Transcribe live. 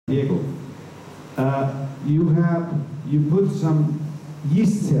Diego. You put some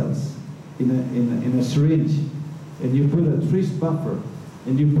yeast cells in a syringe, and you put a twist buffer,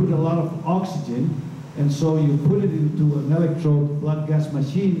 and you put a lot of oxygen, and so you put it into an electrode blood gas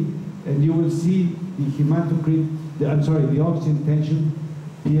machine, and you will see the hematocrit, the oxygen tension,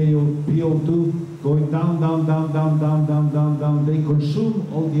 PO2, going down, down, down, down, down, down, down, down. They consume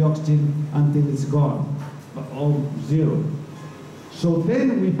all the oxygen until it's gone, all zero. So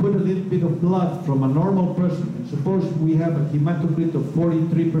then we put a little bit of blood from a normal person, and suppose we have a hematocrit of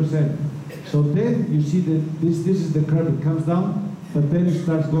 43%. So then you see that this is the curve, it comes down, but then it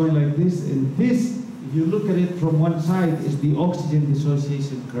starts going like this, and this, if you look at it from one side, is the oxygen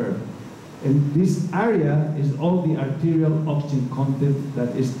dissociation curve. And this area is all the arterial oxygen content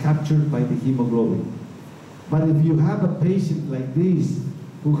that is captured by the hemoglobin. But if you have a patient like this,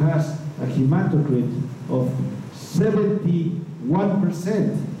 who has a hematocrit of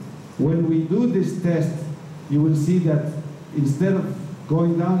 71%, when we do this test, you will see that instead of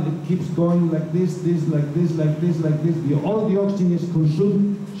going down, it keeps going like this, like this, like this, like this. All the oxygen is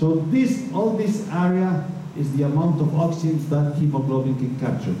consumed. So all this area is the amount of oxygen that hemoglobin can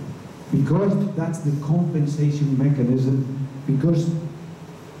capture. Because that's the compensation mechanism, because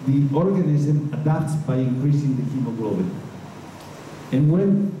the organism adapts by increasing the hemoglobin. And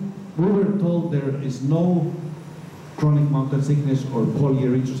when we were told there is no chronic mountain sickness or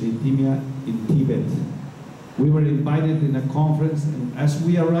polyerythrocytemia in Tibet, we were invited in a conference, and as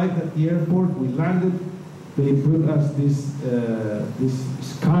we arrived at the airport, we landed, they put us this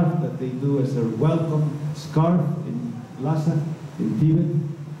scarf that they do as a welcome scarf in Lhasa, in Tibet.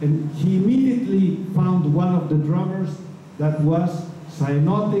 And he immediately found one of the drummers that was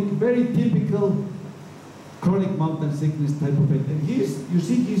cyanotic, very typical chronic mountain sickness type of it. And you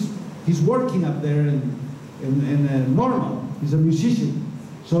see, he's working up there and normal. He's a musician.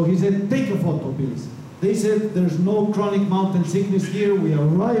 So he said, take a photo, please. They said, there's no chronic mountain sickness here. We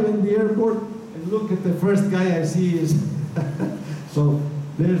arrive in the airport, and look at the first guy I see is, so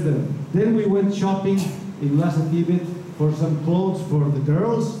there's the, then we went shopping in Lhasa, Tibet, for some clothes for the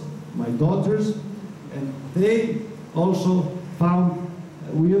girls, my daughters, and they also found,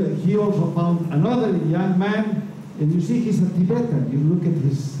 he also found another young man, and you see he's a Tibetan. You look at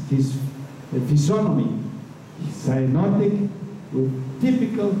his physiognomy, he's cyanotic, with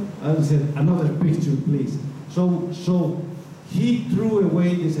typical, I said, another picture please. So he threw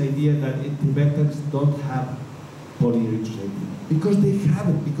away this idea that Tibetans don't have polyerythrocytemia, because they have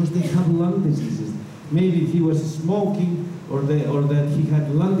it, because they have lung diseases. Maybe he was smoking, or that he had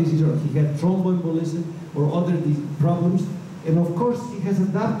lung disease, or he had thromboembolism, or other problems. And of course, he has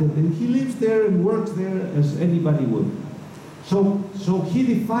adapted, and he lives there and works there as anybody would. So he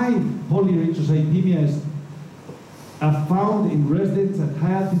defined polyerythrocytemia as found in residents at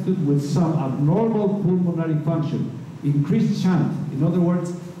high altitude with some abnormal pulmonary function, increased shunt. In other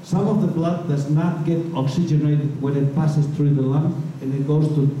words, some of the blood does not get oxygenated when it passes through the lung, and it goes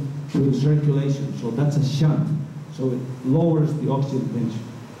to the circulation. So that's a shunt. So it lowers the oxygen tension.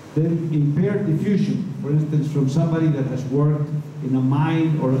 Then impaired diffusion, for instance, from somebody that has worked in a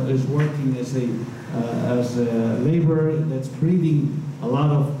mine or is working as a laborer that's breathing a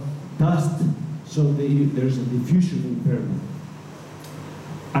lot of dust, so there's a diffusion impairment.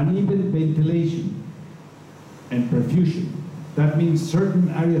 Uneven ventilation and perfusion. That means certain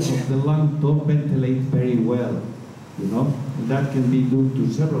areas of the lung don't ventilate very well, you know? And that can be due to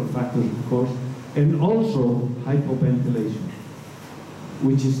several factors, of course, and also hypoventilation,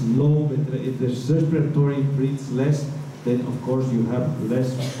 which is low. If the respiratory breathes less, then of course you have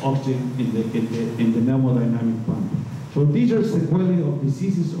less oxygen in the pneumodynamic pump. So these are sequelae of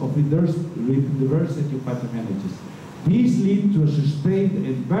diseases of reverse idiopathogenesis. These lead to a sustained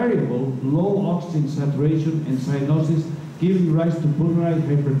and variable low oxygen saturation and cyanosis, giving rise to pulmonary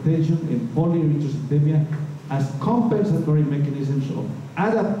hypertension and polyerythrocytemia as compensatory mechanisms of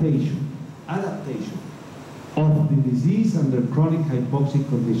adaptation of the disease under chronic hypoxic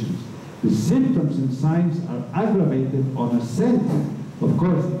conditions. The symptoms and signs are aggravated on ascent. Of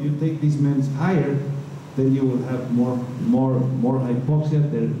course, if you take these men higher, then you will have more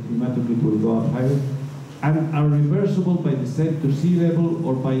hypoxia, their hematocrit will go up higher, and are reversible by descent to sea level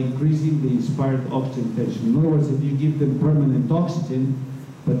or by increasing the inspired oxygen tension. In other words, if you give them permanent oxygen,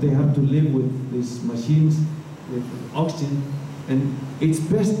 but they have to live with these machines with oxygen, and it's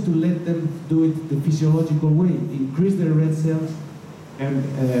best to let them do it the physiological way, increase their red cells,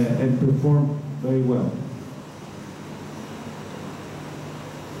 and perform very well.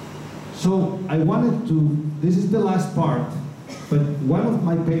 So I wanted to, this is the last part, but one of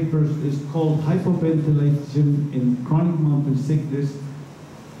my papers is called Hypoventilation in Chronic Mountain Sickness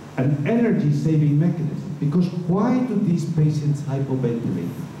an energy-saving mechanism. Because why do these patients hypoventilate?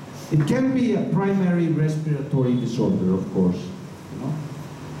 It can be a primary respiratory disorder, of course, you know?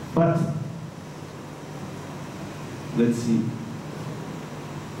 But let's see.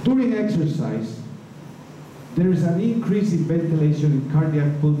 During exercise, there is an increase in ventilation in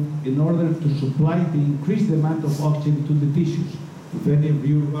cardiac pulse in order to supply the increased demand of oxygen to the tissues. If any of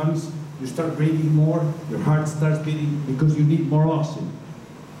you runs, you start breathing more, your heart starts beating because you need more oxygen.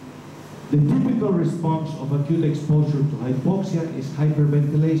 The typical response of acute exposure to hypoxia is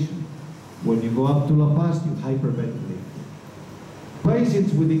hyperventilation. When you go up to La Paz, you hyperventilate.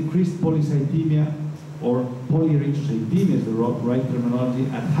 Patients with increased polycythemia or polyerythrocythemia is the right terminology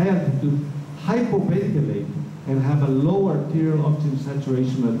at high altitude hypoventilate and have a low arterial oxygen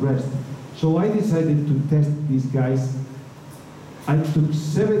saturation at rest. So I decided to test these guys. I took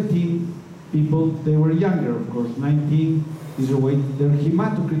 17 people, they were younger of course, 19 is weight. Their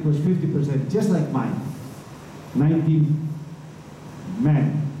hematocrit was 50%, just like mine, 19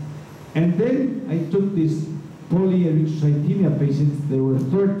 men. And then I took these polyerythrocythemia patients, there were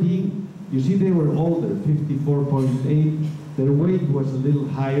 13, you see they were older, 54.8, their weight was a little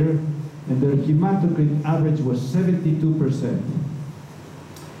higher, and their hematocrit average was 72%.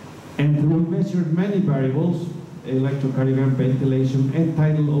 And we measured many variables, electrocardiogram, ventilation,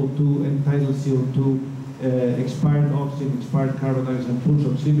 end-tidal O2, end-tidal CO2, expired oxygen, expired carbon dioxide, and pulse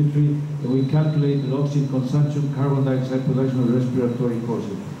oximetry, and we calculated oxygen consumption, carbon dioxide production, and respiratory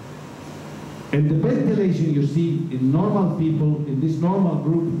quotient. And the ventilation you see in normal people, in this normal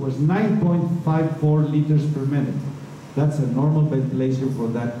group, was 9.54 liters per minute. That's a normal ventilation for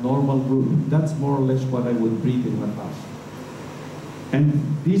that normal group. That's more or less what I would breathe in La Paz. And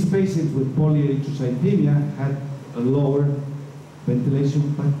these patients with polyerythrocythemia had a lower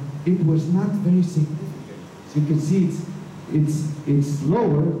ventilation, but it was not very significant. So you can see it's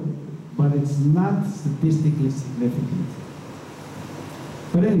lower, but it's not statistically significant.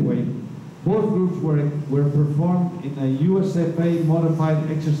 But anyway, both groups were performed in a USFA modified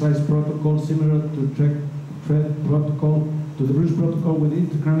exercise protocol similar to protocol, to the Bruce protocol, with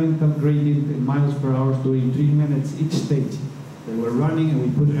incremental gradient in miles per hour during 3 minutes each stage. They were running and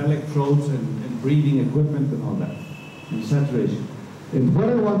we put electrodes and breathing equipment and all that, and saturation. And what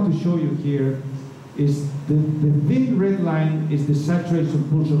I want to show you here is the thin red line is the saturation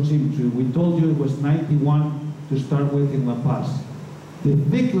pulse oximetry. We told you it was 91 to start with in La Paz. The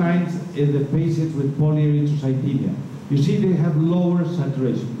thick lines are the patients with polyerythrocythemia. You see they have lower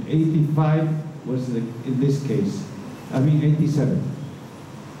saturation. 85 was in this case. 87.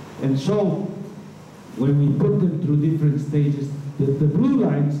 And so when we put them through different stages, the blue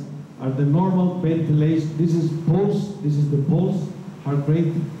lines are the normal ventilation. This is the pulse, heart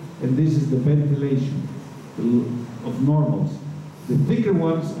rate, and this is the ventilation of normals. The thicker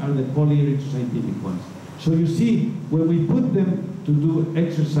ones are the polyerythrocythemic ones. So you see, when we put them to do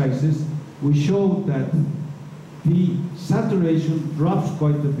exercises, we show that the saturation drops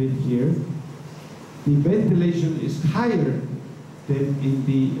quite a bit here. The ventilation is higher than in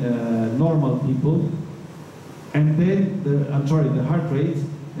the normal people. And then, the heart rate,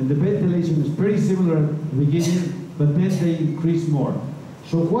 and the ventilation is pretty similar at the beginning, but then they increase more.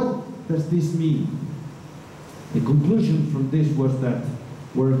 So what does this mean? The conclusion from this were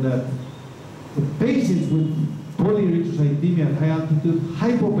that the patients with polyerythrocythemia at high altitude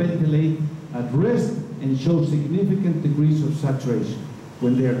hypoventilate at rest and show significant degrees of saturation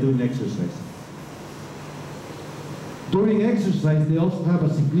when they are doing exercise. During exercise, they also have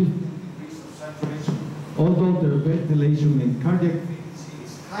a significant decrease of saturation, although their ventilation and cardiac frequency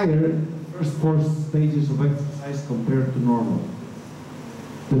is higher in the first 4 stages of exercise compared to normal.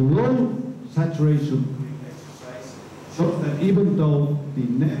 The low saturation during exercise shows that even though the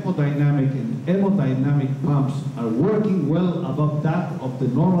pneumodynamic and hemodynamic pumps are working well above that of the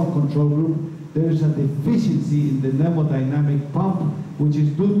normal control group, there is a deficiency in the pneumodynamic pump, which is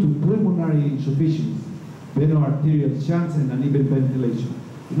due to pulmonary insufficiency, veno-arterial shunts, and uneven ventilation.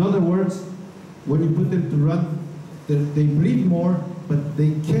 In other words, when you put them to run, they breathe more, but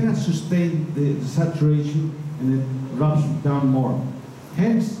they cannot sustain the saturation, and it drops down more.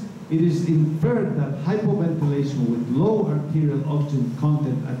 Hence, it is inferred that hypoventilation with low arterial oxygen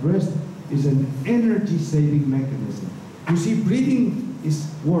content at rest is an energy-saving mechanism. You see, breathing is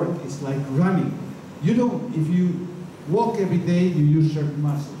work. It's like running. If you walk every day, you use certain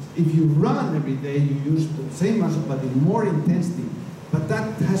muscles. If you run every day, you use the same muscle, but in more intensity. But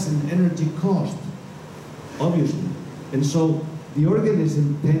that has an energy cost, obviously. And so the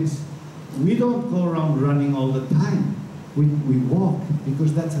organism tends, we don't go around running all the time. We walk,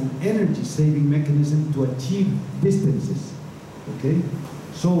 because that's an energy-saving mechanism to achieve distances, okay?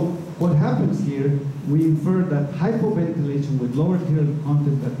 So what happens here, we infer that hypoventilation with lower arterial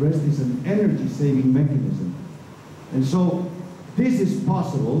content at rest is an energy-saving mechanism. And so this is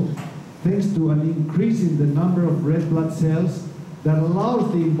possible thanks to an increase in the number of red blood cells that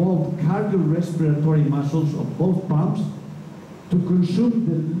allows the involved cardiorespiratory muscles of both pumps to consume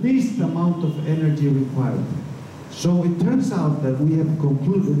the least amount of energy required. So it turns out that we have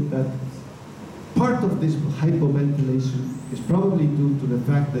concluded that part of this hypoventilation is probably due to the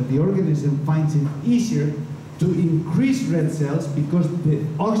fact that the organism finds it easier to increase red cells because the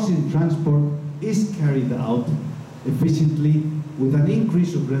oxygen transport is carried out efficiently with an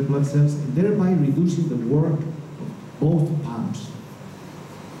increase of red blood cells, and thereby reducing the work of both pumps.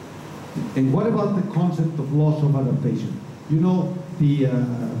 And what about the concept of loss of adaptation? You know, the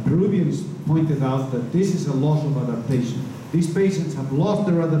Peruvians pointed out that this is a loss of adaptation. These patients have lost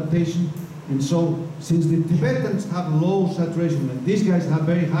their adaptation, and so since the Tibetans have low saturation and these guys have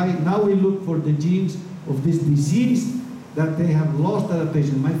very high, now we look for the genes of this disease that they have lost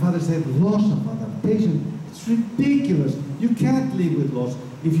adaptation. My father said, loss of adaptation? It's ridiculous. You can't live with loss.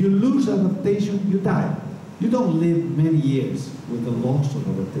 If you lose adaptation, you die. You don't live many years with the loss of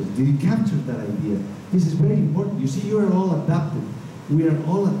adaptation. Did you capture that idea? This is very important. You see, you are all adapted. We are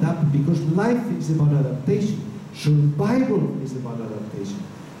all adapted because life is about adaptation. Survival is about adaptation.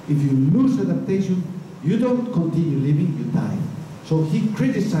 If you lose adaptation, you don't continue living, you die. So he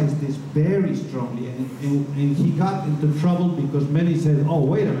criticized this very strongly, and he got into trouble because many said, oh,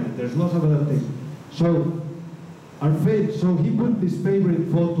 wait a minute, there's loss of adaptation. So he put this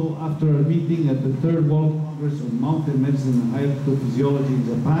favorite photo after a meeting at the Third World Congress on Mountain Medicine and High Altitude Physiology in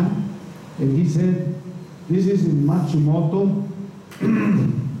Japan, and he said, this is in Matsumoto.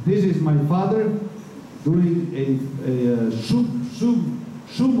 This is my father doing a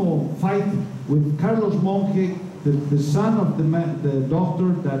sumo fight with Carlos Monge, the son of the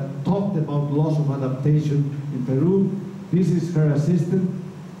doctor that talked about loss of adaptation in Peru. This is her assistant,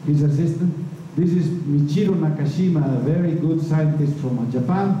 his assistant. This is Michiro Nakashima, a very good scientist from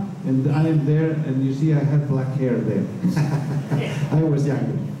Japan, and I am there, and you see I had black hair there. I was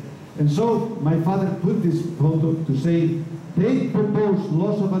younger. And so my father put this photo to say, they propose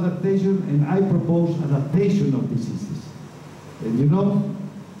loss of adaptation, and I propose adaptation of diseases. And you know,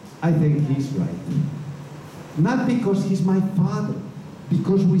 I think he's right. Not because he's my father,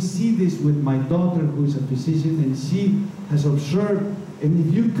 because we see this with my daughter, who is a physician, and she has observed. And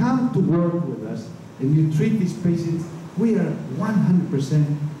if you come to work with us and you treat these patients, we are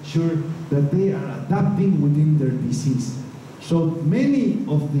 100% sure that they are adapting within their disease. So many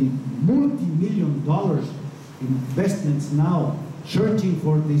of the multi-million-dollar investments now searching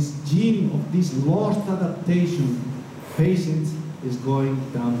for this gene of this lost adaptation patients is going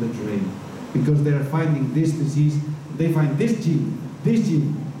down the drain because they are finding this disease. They find this gene, this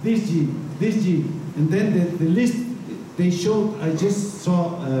gene, this gene, this gene, and then the list they showed. I just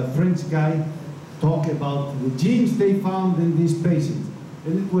saw a French guy talk about the genes they found in these patients,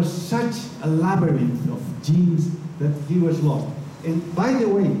 and it was such a labyrinth of genes that he was lost. And by the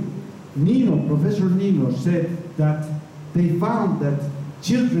way, Professor Nino said that they found that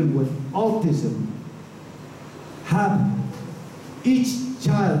children with autism have, each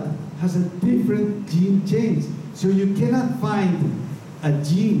child has a different gene change. So you cannot find a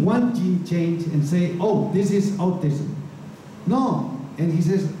gene, one gene change and say, oh, this is autism. No, and he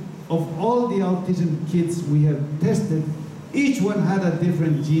says, of all the autism kids we have tested, each one had a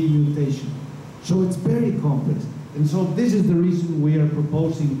different gene mutation. So it's very complex. And so this is the reason we are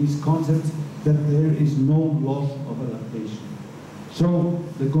proposing these concepts, that there is no loss of adaptation. So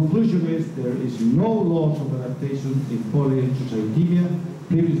the conclusion is there is no loss of adaptation in polycythemia,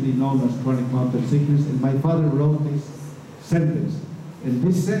 previously known as chronic mountain sickness. And my father wrote this sentence. And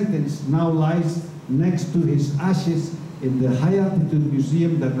this sentence now lies next to his ashes in the High Altitude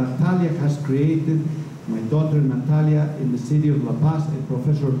Museum that Natalia has created, my daughter Natalia, in the city of La Paz, and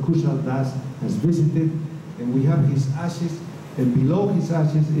Professor Kushal Das has visited. And we have his ashes, and below his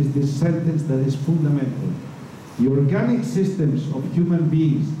ashes is this sentence that is fundamental. The organic systems of human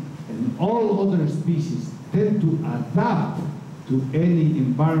beings and all other species tend to adapt to any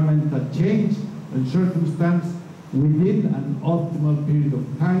environmental change and circumstance within an optimal period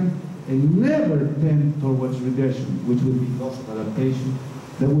of time, and never tend towards regression, which would be loss of adaptation,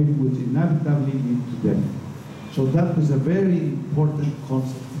 that would inevitably lead to death. So that is a very important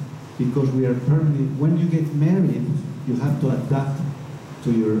concept, because we are permanently, when you get married, you have to adapt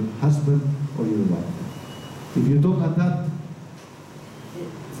to your husband or your wife. If you don't adapt,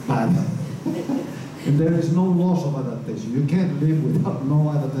 it's bad. And there is no loss of adaptation. You can't live without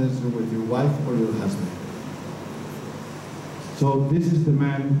no adaptation with your wife or your husband. So this is the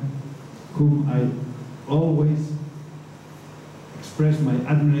man whom I always express my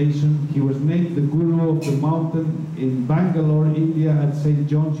admiration. He was named the Guru of the Mountain in Bangalore, India at St.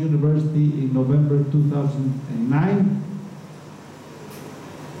 John's University in November 2009.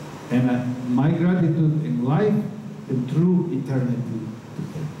 And my gratitude in life and through eternity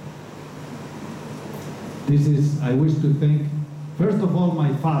to him. I wish to thank, first of all,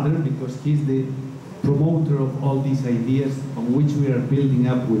 my father, because he's the promoter of all these ideas on which we are building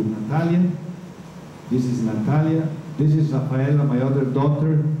up with Natalia. This is Natalia. This is Rafaela, my other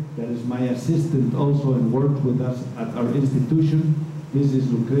daughter, that is my assistant also and works with us at our institution. This is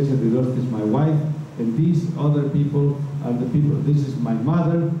Lucrecia Ridostes, my wife, and these other people are the people. This is my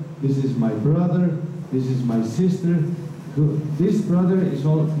mother, this is my brother, this is my sister. This brother is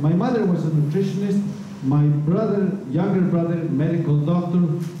all, my mother was a nutritionist, my brother, younger brother, medical doctor,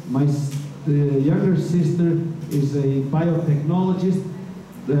 my younger sister is a biotechnologist.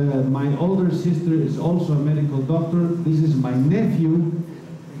 My older sister is also a medical doctor. This is my nephew,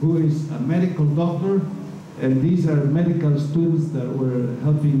 who is a medical doctor, and these are medical students that were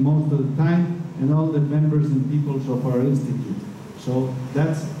helping most of the time, and all the members and peoples of our institute. So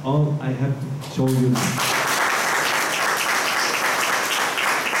that's all I have to show you now.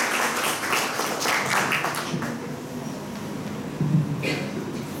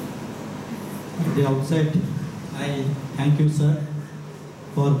 At the outset, I thank you, sir,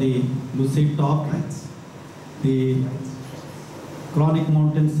 for the lucid talk. The chronic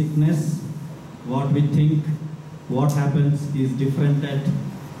mountain sickness, what we think, what happens is different at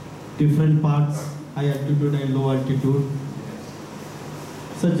different parts, high altitude and low altitude.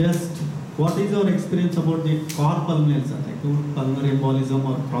 So just, what is your experience about the carpulmonal, acute pulmonary embolism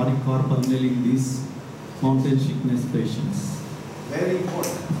or chronic carpulmonal in these mountain sickness patients? Very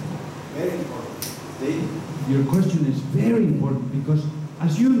important, very important. Your question is very important because,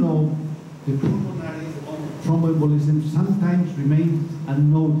 as you know, the pulmonary thromboembolism sometimes remain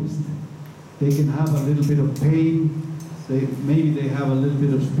unnoticed. They can have a little bit of pain, maybe they have a little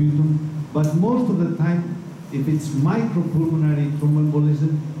bit of sputum, but most of the time, if it's micropulmonary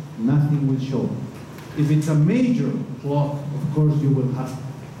thromboembolism, nothing will show. If it's a major clot, of course you will have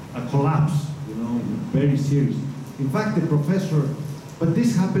a collapse, very serious. In fact, the professor, but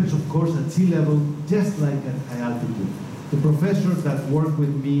this happens, of course, at sea level, just like at high altitude. The professor that worked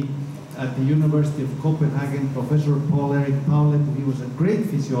with me at the University of Copenhagen, Professor Paul-Erik Paulet, he was a great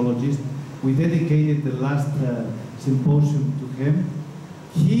physiologist. We dedicated the last symposium to him.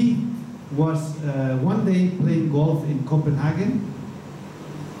 He was one day playing golf in Copenhagen.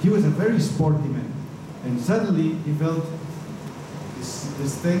 He was a very sporty man. And suddenly he felt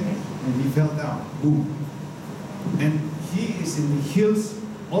this thing and he fell down, boom. And he is in the hills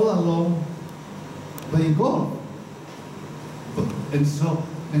all alone playing golf. And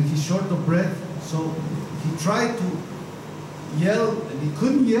he's short of breath, so he tried to yell and he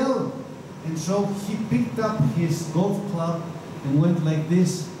couldn't yell. And so he picked up his golf club and went like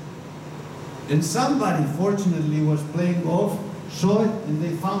this. And somebody, fortunately, was playing golf, saw it, and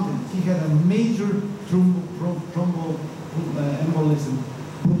they found him. He had a major thromboembolism,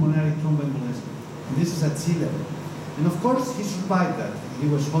 pulmonary thromboembolism. And this is at sea level. And of course, he survived that. He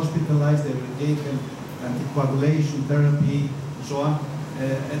was hospitalized, they gave him anticoagulation therapy, and so on.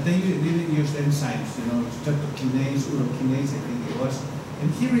 And they really used enzymes, streptokinase, urokinase, I think it was. And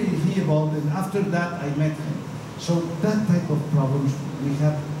he evolved, and after that, I met him. So that type of problems we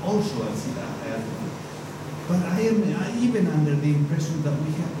have also at sea level. But I am even under the impression that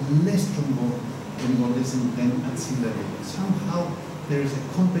we have less thromboembolism than at sea level. Somehow there is a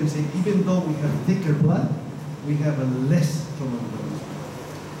compensation, even though we have thicker blood, we have a less thromboembolism.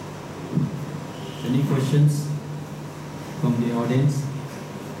 Any questions from the audience?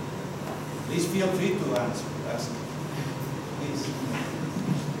 Please feel free to ask. Please.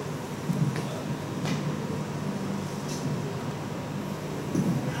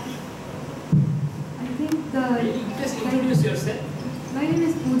 I think just introduce yourself. My name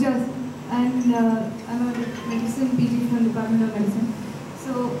is Pooja, and I'm a medicine PG from the Department of Medicine.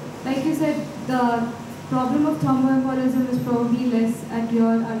 So, like you said, the problem of thromboembolism is probably less at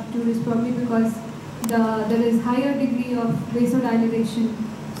your altitude, is probably because there is higher degree of vasodilation.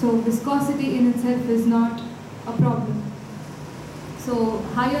 So viscosity in itself is not a problem. So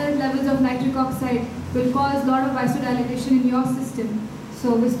higher levels of nitric oxide will cause a lot of vasodilation in your system.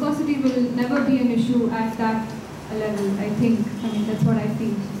 So viscosity will never be an issue at that level, I think. I mean, that's what I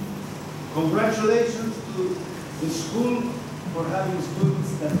feel. Congratulations to the school for having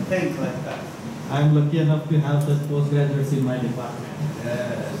students that think like that. I'm lucky enough to have such postgraduates in my department.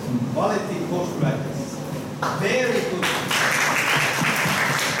 Quality postgraduates. Very good.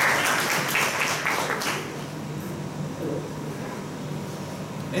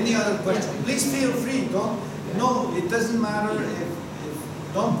 Any other question? Please feel free. No, it doesn't matter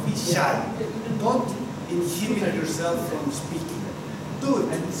don't be shy. Don't inhibit yourself from speaking. Do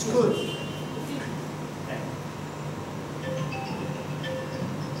it, it's good.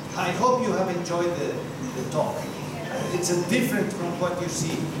 I hope you have enjoyed the talk. It's different from what you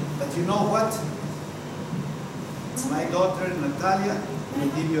see. But you know what? My daughter, Natalia, will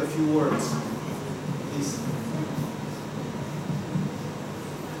give you a few words. Please.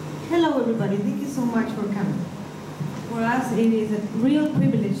 Hello everybody, thank you so much for coming. For us it is a real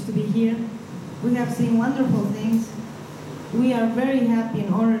privilege to be here. We have seen wonderful things. We are very happy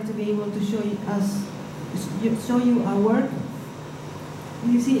and honored to be able to show you our work.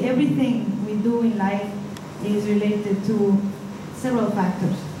 You see, everything we do in life is related to several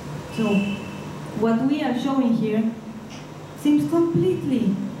factors. So what we are showing here seems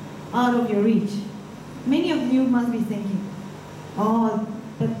completely out of your reach. Many of you must be thinking, oh,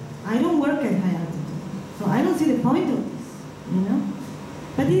 but I don't work at high altitude, so I don't see the point of this, you know?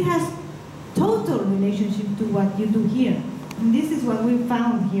 But it has total relationship to what you do here. And this is what we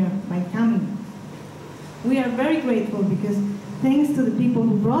found here by coming. We are very grateful because thanks to the people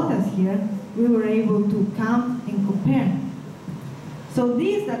who brought us here, we were able to come and compare. So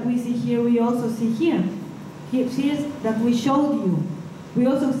these that we see here, we also see here. Here's that we showed you. We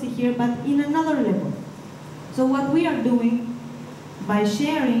also see here, but in another level. So what we are doing by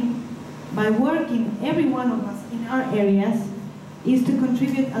sharing, by working, every one of us in our areas, is to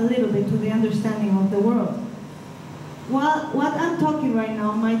contribute a little bit to the understanding of the world. While what I'm talking right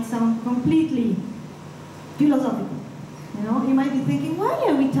now might sound completely philosophical. You know, you might be thinking, why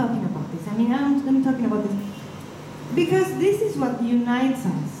are we talking about this? I mean, I'm talking about this. Because this is what unites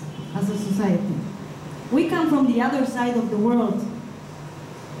us as a society. We come from the other side of the world.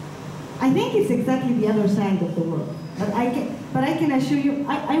 I think it's exactly the other side of the world. But I can assure you,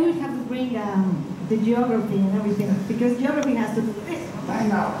 I will have to bring the geography and everything, because geography has to do with this.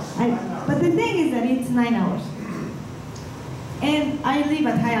 9 hours. But the thing is that it's 9 hours. And I live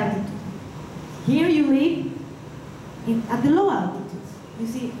at high altitude. Here you live at the low altitudes. You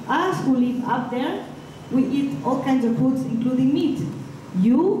see, us who live up there, we eat all kinds of foods, including meat.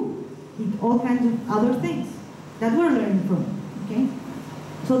 You eat all kinds of other things that we're learning from, okay?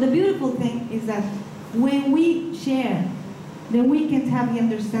 So the beautiful thing is that when we share, then we can have the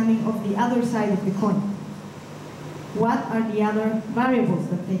understanding of the other side of the coin. What are the other variables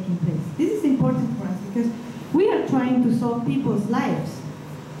that are taking place? This is important for us because we are trying to solve people's lives.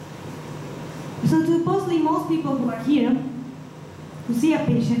 So supposedly most people who are here, who see a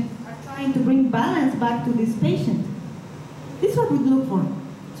patient, are trying to bring balance back to this patient. This is what we look for.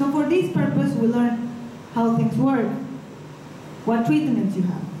 So for this purpose, we learn how things work, what treatments you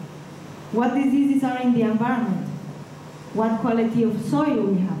have, what diseases are in the environment, what quality of soil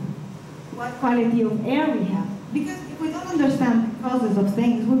we have, what quality of air we have. Because if we don't understand the causes of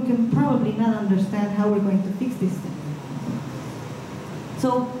things, we can probably not understand how we're going to fix this thing.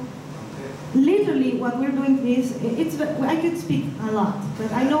 So literally what we're doing is, I could speak a lot,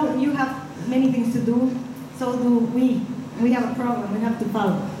 but I know you have many things to do, so do we. We have a program we have to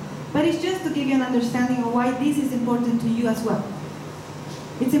follow. But it's just to give you an understanding of why this is important to you as well.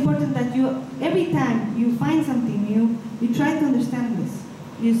 It's important that you, every time you find something new, you try to understand this.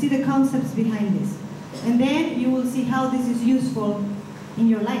 You see the concepts behind this. And then you will see how this is useful in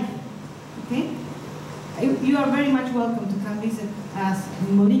your life, okay? You are very much welcome to come visit us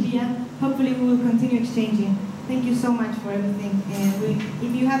in Bolivia. Hopefully we will continue exchanging. Thank you so much for everything. And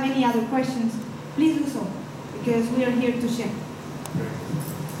if you have any other questions, please do so, because we are here to share.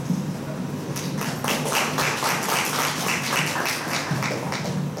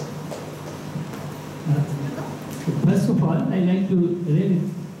 First of all, I'd like to really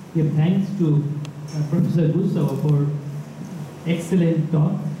give thanks to Professor Gustavo for excellent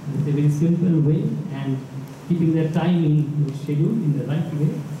talk with a very simple way and keeping the timing schedule in the right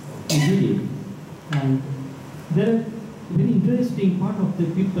way. Really. And there are very interesting part of the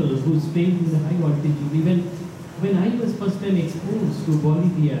people who stay in the high altitude. Even when I was first time exposed to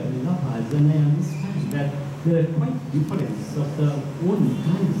Bolivia and La Paz, and I understand that there are quite difference of the own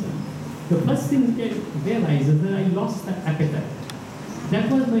kinds. The first thing I realized is that I lost the appetite.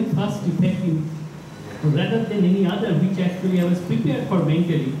 That was my first effect, rather than any other, which actually I was prepared for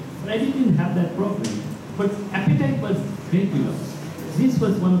mentally, but I didn't have that problem. But appetite was greatly lost. This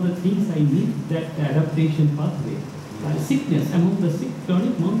was one of the things I need, that adaptation pathway. Sickness among the sick,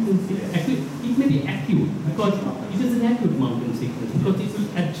 chronic mountain sickness, it may be acute, because it is an acute mountain sickness, because it will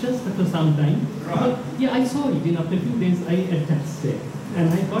adjust after some time. But yeah, I saw it, after a few days I adjusted, and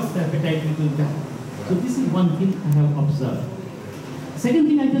I got the appetite little down. So this is one thing I have observed. Second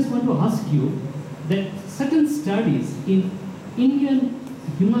thing I just want to ask you, that certain studies in Indian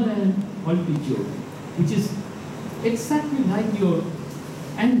Himalayan altitude, which is exactly like your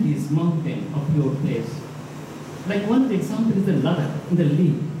Andes mountain of your place. Like one example is the Ladakh in the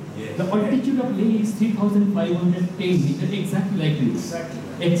Leh. Yes. The altitude of Leh is 3,510 meters, exactly like you.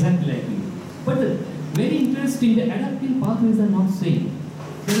 Exactly like you. But very interesting, the adaptive pathways are not same.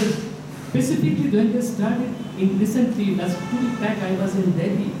 There is specifically when they started in recently, last 2 weeks back, I was in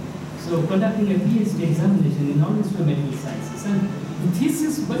Delhi, so conducting a PhD examination in non-history medical sciences. And the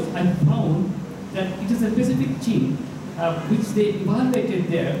thesis, what I found that it is a specific gene which they evaluated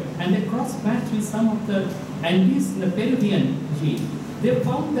there, and they cross-matched with some of the Andes, the Peruvian gene. They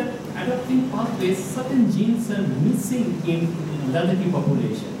found that adapting pathways, certain genes are missing in Ladakhi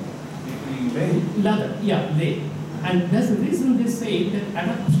population. Ladakh, yeah, Leh. And that's the reason they say that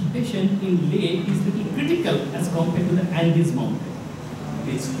adaptation in Leh is little critical as compared to the Andes mountain.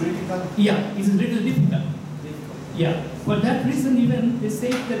 It's critical? Yeah, it's a little difficult. Yeah, for that reason even they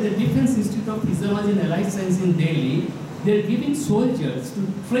say that the Defense Institute of Physiology and Allied Science in Delhi, they're giving soldiers to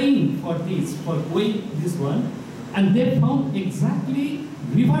train for this, for going this one, and they found exactly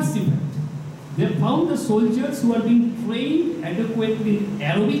reverse effect. They found the soldiers who are being trained adequately in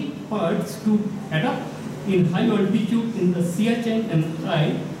aerobic parts to adapt in high altitude in the Siachen and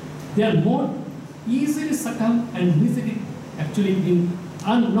high, they are more easily succumb and easily actually being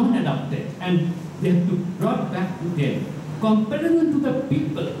non-adapted, and they have to brought back to them. Comparison to the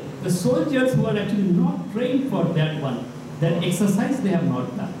people, the soldiers who are actually not trained for that one, that exercise they have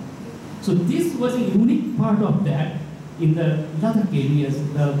not done. So this was a unique part of that in the Ladakh areas.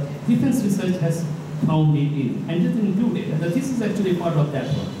 The defense research has found it in, and it included. And this is actually part of that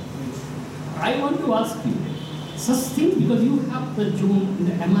one. I want to ask you, such things, because you have the zone in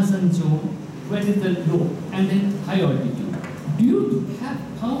the Amazon zone, where is the low and then high altitude. Do you have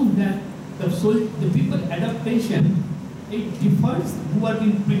found that the people adaptation, it differs who are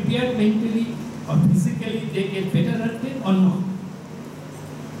being prepared mentally or physically, they get better at it or not?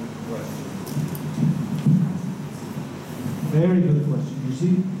 Very good question. You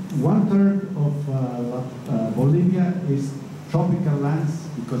see, 1/3 of Bolivia is tropical lands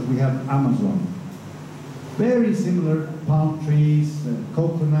because we have Amazon. Very similar, palm trees,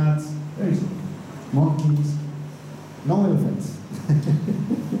 coconuts, very similar. Monkeys, no elephants.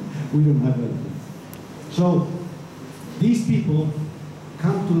 We don't have elephants. So these people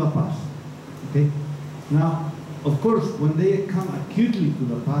come to La Paz, okay? Now, of course, when they come acutely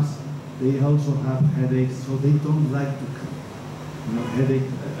to La Paz, they also have headaches, so they don't like to come. You know, headache,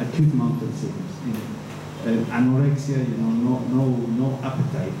 acute mountain sickness, you know, anorexia, you know, no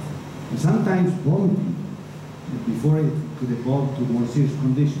appetite, and sometimes vomiting before it could evolve to a more serious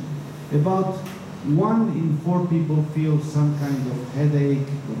condition. About 1 in 4 people feel some kind of headache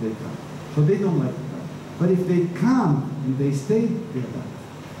when they come, so they don't like to come. But if they come and they stay, they adapt.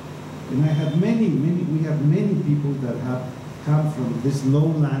 And we have many people that have come from these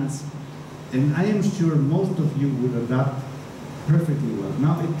lowlands, and I am sure most of you would adapt perfectly well.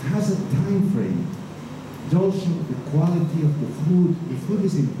 Now it has a time frame. It's also the quality of the food. The food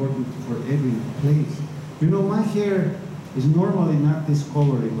is important for every place. You know, my hair is normally not this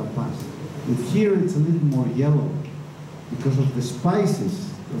color in La Paz. But here it's a little more yellow because of the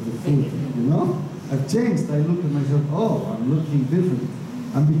spices of the food, you know? I've changed. I look at myself, oh, I'm looking different.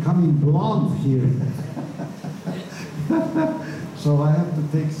 I'm becoming blonde here. So I have to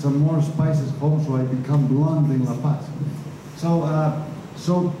take some more spices home so I become blonde in La Paz.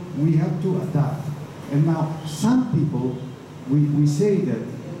 So we have to adapt. And now some people, we say that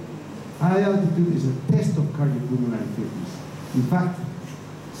high altitude is a test of cardiopulmonary fitness. In fact,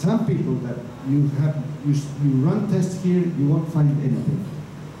 some people that you run tests here, you won't find anything.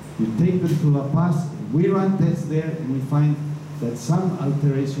 You take them to La Paz, we run tests there, and we find that some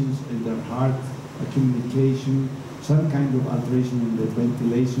alterations in their heart, communication, some kind of alteration in the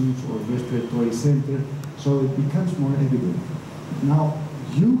ventilations or respiratory center, so it becomes more evident. Now,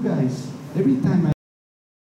 you guys, every time